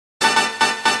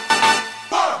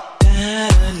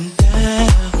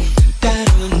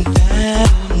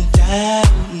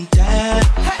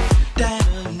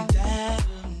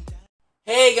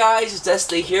guys, it's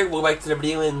Este here. Welcome back to the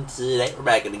video, and today we're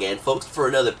back again, folks, for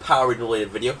another Power Ranger related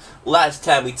video. Last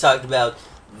time we talked about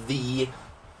the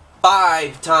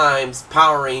 5 times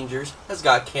Power Rangers has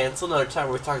got canceled. Another time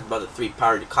we're talking about the 3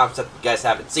 Power Ranger concepts you guys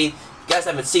haven't seen. If you guys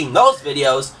haven't seen those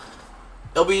videos,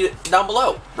 it'll be down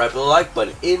below. Right below the like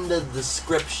button in the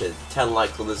description. 10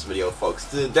 likes on this video, folks.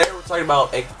 Today we're talking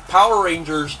about a Power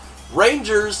Rangers.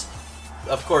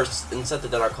 Of course, in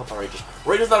Sentai they're not called Power Rangers.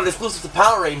 Rangers not exclusive to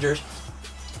Power Rangers.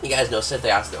 You guys know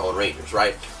Sentai has their own Rangers,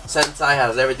 right? Sentai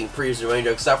has everything previously Ranger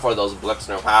except for those blips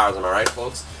and no powers, am I right,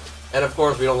 folks? And of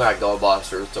course, we don't got Go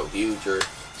Busters, so huge,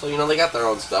 so you know they got their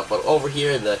own stuff. But over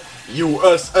here in the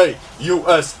USA,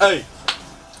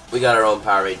 we got our own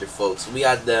Power Ranger, folks. We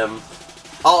got them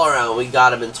all around. We got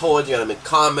them in toys, we got them in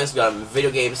comics, we got them in video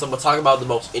games. So I'm gonna talk about the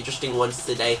most interesting ones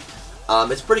today.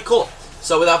 It's pretty cool.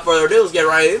 So without further ado, let's get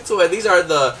right into it. These are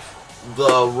the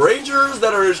Rangers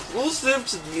that are exclusive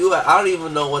to the US. I don't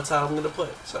even know what time I'm gonna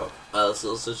put. So let's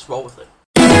just roll with it.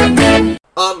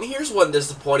 Here's one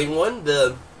disappointing one.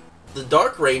 The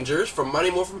Dark Rangers from Mighty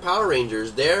Morphin Power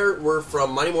Rangers. They were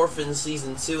from Mighty Morphin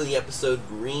Season 2 in the episode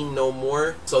Green No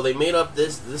More. So they made up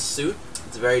this suit.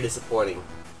 It's very disappointing.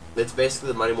 It's basically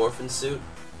the Mighty Morphin suit,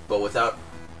 but without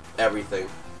everything.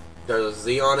 There's a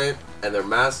Z on it, and their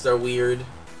masks are weird.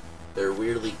 They're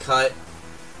weirdly cut.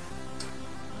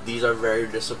 These are very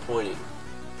disappointing.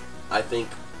 I think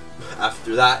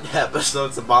after that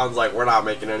episode, Saban's like, we're not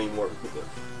making any more.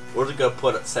 We're just gonna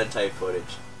put Sentai footage.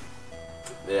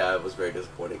 Yeah, it was very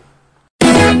disappointing.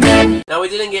 Now we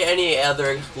didn't get any other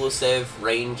exclusive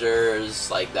Rangers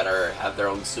like that have their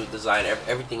own suit design.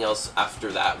 Everything else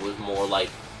after that was more like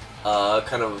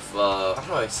kind of how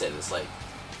do I say this, like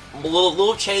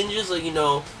little changes. Like, you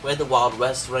know, we had the Wild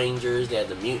West Rangers, they had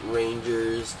the Mutant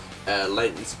Rangers,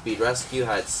 Lightning Speed Rescue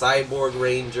had Cyborg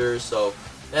Rangers, so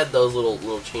they had those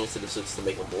little changes to the suits to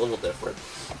make them a little different.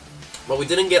 But we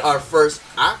didn't get our first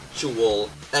actual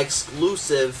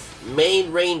exclusive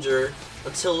main Ranger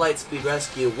until Lightspeed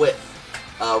Rescue with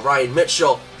Ryan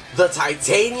Mitchell, the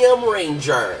Titanium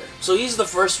Ranger. So he's the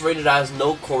first Ranger that has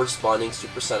no corresponding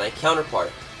Super Sentai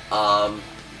counterpart.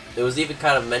 It was even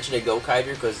kind of mentioned in Gokaiger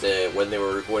because when they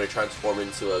were going to transform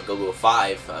into a Go-Go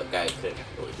 5, guy couldn't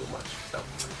really do much. So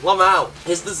love him out.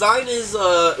 His design is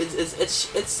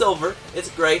it's silver, it's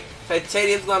gray.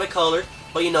 Titanium's not a color,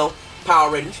 but you know,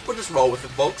 Power Rangers. We'll just roll with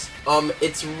it, folks.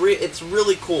 It's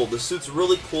really cool. The suit's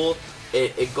really cool.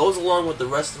 It goes along with the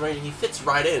rest of the Ranger. He fits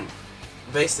right in,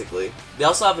 basically. They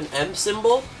also have an M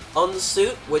symbol on the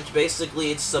suit, which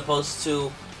basically it's supposed to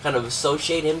kind of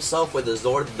associate himself with the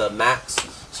Zord, the Max,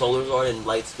 Solar Zord, and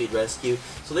Lightspeed Rescue.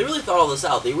 So they really thought all this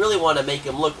out. They really want to make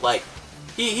him look like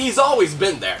he's always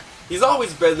been there. He's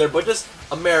always been there, but just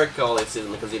America all they've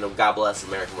seen, because, you know, God bless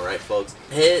America, right, folks?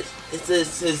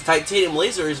 His titanium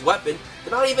laser, his weapon,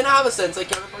 did not even have a Sentai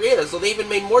counterpart either, so they even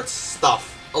made more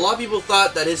stuff. A lot of people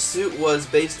thought that his suit was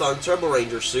based on Turbo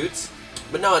Ranger suits,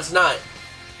 but no, it's not.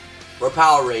 We're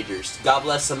Power Rangers. God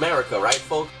bless America, right,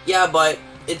 folks? Yeah, but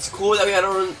it's cool that we had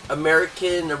our own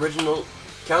American original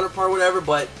counterpart, whatever,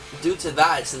 but due to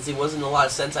that, since he wasn't in a lot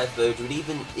of Sentai footage,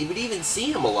 you would even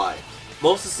see him a lot.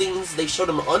 Most of the scenes, they showed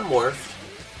him unmorphed,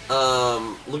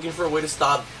 looking for a way to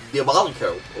stop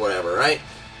Diabolico, or whatever, right?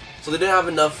 So they didn't have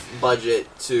enough budget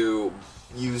to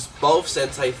use both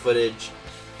Sentai footage,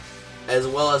 as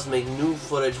well as make new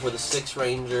footage for the 6th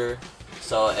Ranger,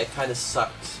 so it kind of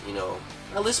sucked, you know.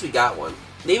 At least we got one.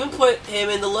 They even put him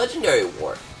in the Legendary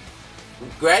War.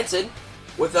 Granted,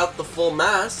 without the full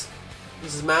mask,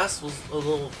 because his mask was a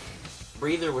little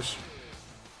breather, which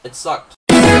it sucked.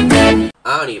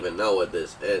 I don't even know what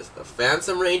this is. The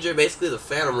Phantom Ranger, basically the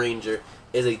Phantom Ranger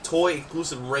is a toy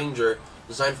exclusive Ranger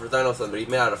designed for Dino Thunder. He's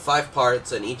made out of 5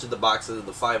 parts, and each of the boxes of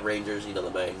the 5 Rangers, you know,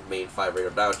 the main 5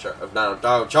 Ranger Down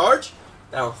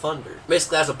Thunder,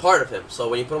 basically has a part of him. So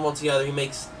when you put them all together, he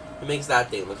makes that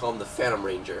thing. We call him the Phantom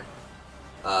Ranger.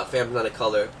 Phantom's not a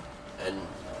color, and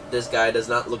this guy does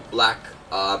not look black.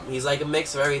 He's like a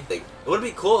mix of everything. It would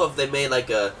be cool if they made like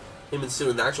him in suit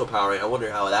in the actual Power Ranger. I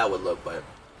wonder how that would look, but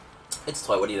it's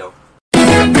toy. What do you know?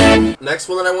 Next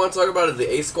one that I want to talk about is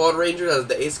the A-Squad Ranger. As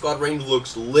the A-Squad Ranger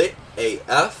looks lit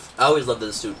AF. I always loved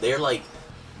this suit. They're like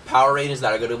Power Rangers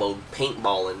that are going to go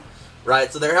paintballing,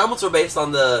 right? So their helmets are based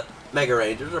on the Mega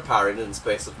Rangers, or Power Rangers in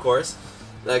space, of course.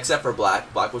 Except for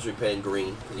Black. Black was repainted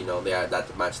green, because, you know, they had that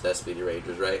to match the Speedy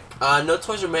Rangers, right? No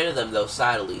toys were made of them, though,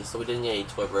 sadly, so we didn't get any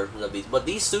toy versions of these. But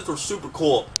these suits were super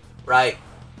cool, right?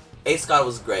 A-Squad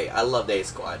was great. I loved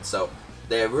A-Squad, so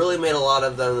they really made a lot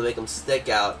of them to make them stick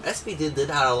out. SPD did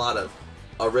have a lot of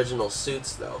original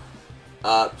suits, though.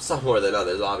 Some more than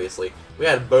others, obviously. We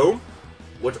had Boom,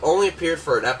 which only appeared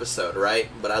for an episode, right?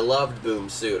 But I loved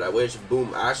Boom's suit. I wish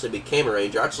Boom actually became a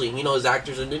Ranger. Actually, you know, his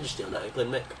actor's in Ninja Steel now. He played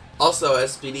Mick. Also,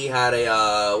 SPD had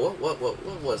a, what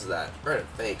was that? I'm trying to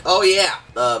think. Oh, yeah!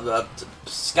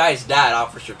 Sky's dad,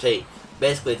 Officer Tate.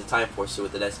 Basically, it's a Time Force suit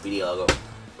with an SPD logo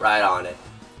right on it.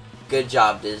 Good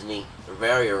job, Disney.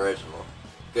 Very original.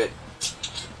 Good.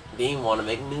 They didn't want to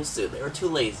make a new suit. They were too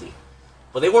lazy.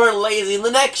 But they weren't lazy in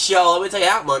the next show, let me tell you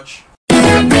that much.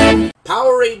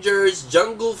 Power Rangers,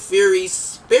 Jungle Fury,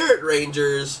 Spirit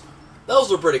Rangers.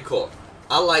 Those were pretty cool.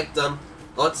 I liked them.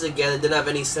 Once again, it didn't have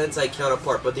any Sentai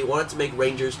counterpart, but they wanted to make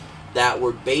Rangers that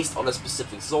were based on a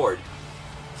specific Zord.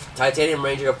 Titanium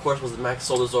Ranger, of course, was the Max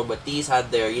Solar Zord, but these had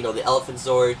their, you know, the Elephant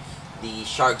Zord, the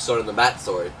Shark Zord, and the Bat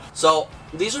Zord. So,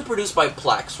 these are produced by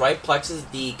Plex, right? Plex is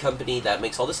the company that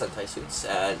makes all the Sentai suits,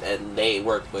 and they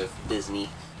worked with Disney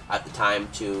at the time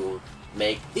to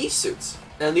make these suits.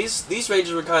 And these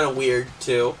Rangers were kind of weird,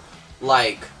 too.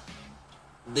 Like,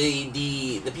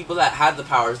 the people that had the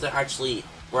powers,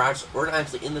 weren't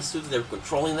actually in the suits, they were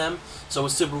controlling them, so it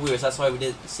was super weird. So that's why we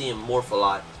didn't see them morph a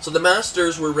lot. So the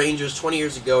Masters were Rangers 20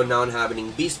 years ago, now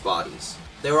inhabiting beast bodies.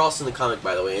 They were also in the comic,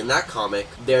 by the way. In that comic,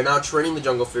 they're now training the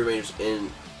Jungle Fury Rangers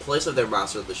in place of their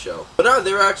master of the show. But no,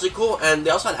 they were actually cool, and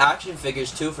they also had action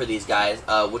figures too for these guys,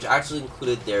 which actually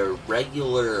included their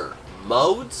regular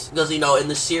modes. Because, you know, in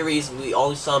the series, we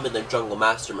only saw them in their Jungle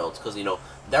Master modes, because, you know,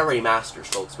 they're already masters,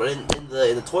 folks. But in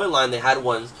the toy line, they had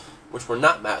ones which were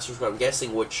not masters, but I'm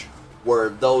guessing which were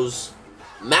those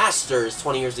masters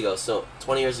 20 years ago. So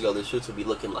 20 years ago, their suits would be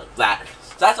looking like that.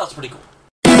 So that's also pretty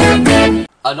cool.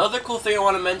 Another cool thing I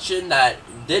want to mention that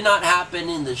did not happen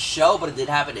in the show, but it did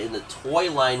happen in the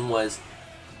toy line, was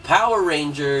Power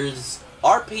Rangers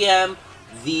RPM,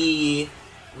 the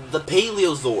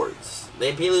Paleozords.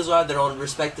 The Paleozords had their own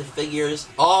respective figures.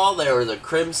 There was a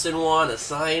crimson one, a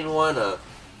cyan one, a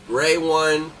gray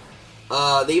one.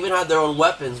 They even had their own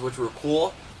weapons, which were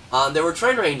cool. They were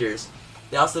Train Rangers.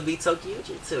 They also beat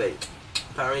Tokyo-Uchi to it.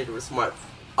 Power Rangers were smart.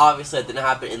 Obviously, that didn't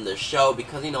happen in the show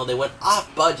because, you know, they went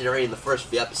off budget already in the first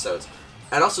few episodes.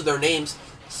 And also, their names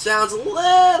sounds a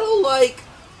little like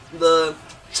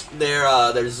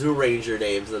their Zoo Ranger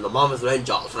names and the Mama's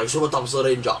Rangers, like Shumatapsa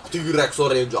Ranger, T-Rex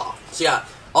Ranger. So yeah,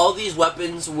 all these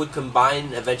weapons would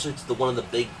combine eventually to one of the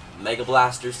big Mega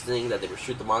Blasters thing that they would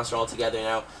shoot the monster all together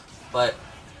now. But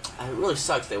it really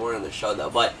sucks they weren't in the show though.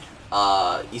 But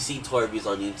you see toy reviews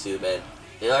on YouTube and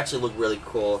they actually look really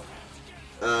cool.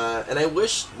 And I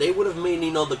wish they would have made,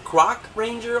 you know, the Croc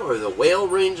Ranger or the Whale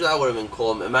Ranger. That would have been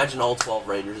cool. Imagine all 12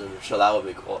 Rangers in the show. That would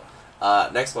be cool.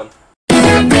 Next one.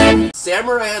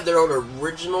 Samurai had their own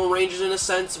original Rangers in a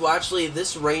sense. Well, actually,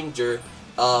 this Ranger,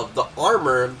 the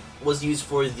armor was used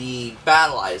for the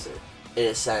Battleizer in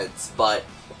a sense. But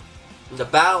the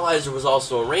Battleizer was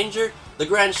also a Ranger. The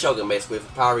Grand Shogun, basically,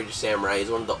 for Power Ranger Samurai, is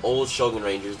one of the old Shogun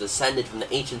Rangers, descended from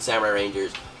the ancient Samurai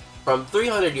Rangers from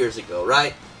 300 years ago,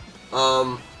 right?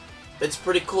 It's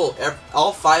pretty cool.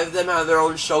 All 5 of them have their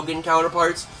own Shogun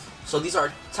counterparts. So these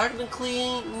are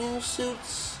technically new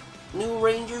suits, new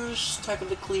Rangers,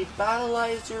 technically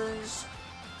Battleizers.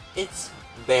 It's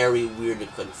very weird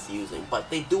and confusing, but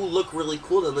they do look really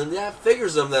cool, and then they have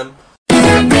figures of them.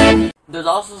 There's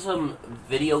also some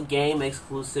video game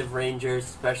exclusive Rangers,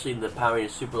 especially the Power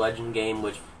Rangers Super Legend game,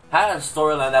 which had a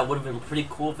storyline that would have been pretty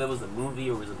cool if it was a movie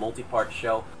or it was a multi-part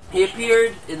show. He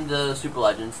appeared in the Super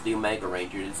Legends, the Omega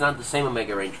Ranger. It's not the same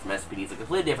Omega Ranger from SPD, it's a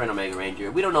completely different Omega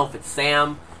Ranger. We don't know if it's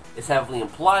Sam. It's heavily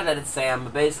implied that it's Sam,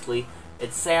 but basically,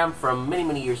 it's Sam from many,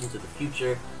 many years into the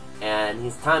future, and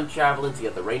he's time traveling to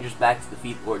get the Rangers back to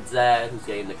defeat Lord Zed, who's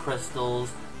getting the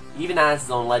crystals. He even has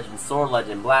his own legend, Sword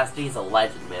Legend Blaster. He's a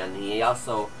legend, man. He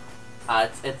also,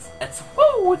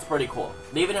 it's pretty cool.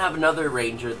 They even have another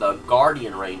Ranger, the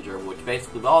Guardian Ranger, which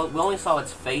basically, we only saw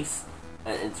its face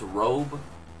and its robe,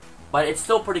 but it's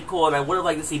still pretty cool, and I would have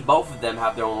liked to see both of them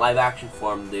have their own live-action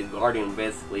form. The Guardian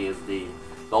basically is the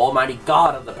almighty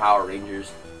god of the Power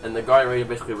Rangers, and the Guardian Ranger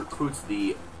basically recruits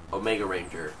the Omega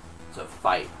Ranger to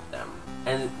fight them.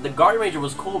 And the Guardian Ranger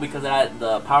was cool because it had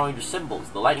the Power Ranger symbols,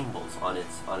 the lightning bolts on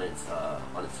its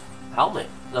helmet.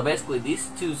 So basically, these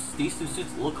two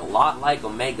suits look a lot like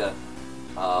Omega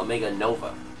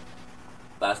Nova.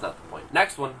 But that's not the point.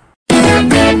 Next one.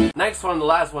 Next one, the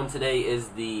last one today, is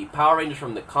the Power Rangers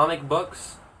from the comic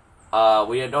books.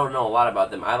 We don't know a lot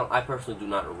about them. I personally do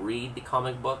not read the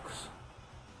comic books,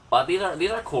 but these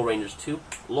are cool Rangers too.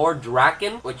 Lord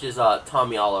Draken, which is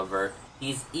Tommy Oliver.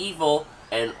 He's evil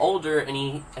and older, and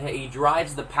he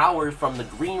derives the powers from the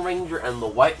Green Ranger and the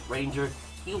White Ranger.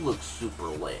 He looks super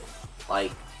lit.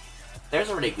 Like, there's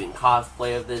already been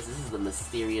cosplay of this. This is the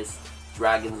mysterious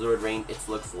Dragon Zord Ranger. It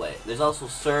looks lit. There's also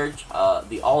Surge,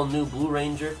 the all-new Blue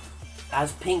Ranger,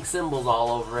 has pink symbols all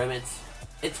over him.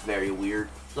 It's very weird.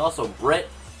 There's also Britt,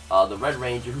 the Red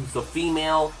Ranger, who's the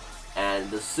female, and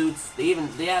the suits. They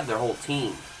have their whole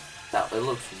team. It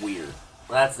looks weird.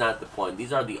 Well, that's not the point.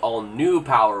 These are the all-new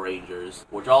Power Rangers,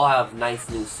 which all have nice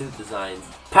new suit designs.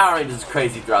 Power Rangers is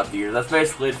crazy throughout the year. That's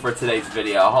basically it for today's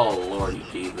video. Oh, lordy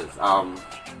Jesus.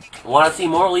 Want to see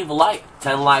more? Leave a like.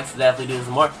 10 likes to definitely do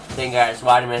some more. Thank you guys for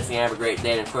watching. Have a great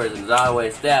day. And of course, as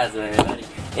always, stats and everybody.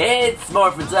 It's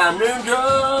Morphin Time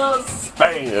Ninja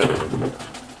Spam!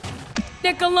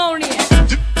 Nickelodeon!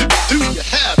 Do you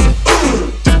have it?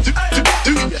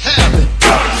 Do you have it?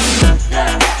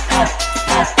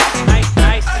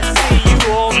 Nice to see you,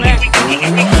 old man. Do you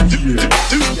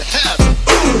have it?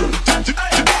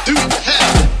 Do you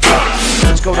have it?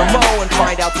 Let's go to Mo and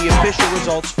find out the official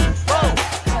results.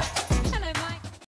 Mo!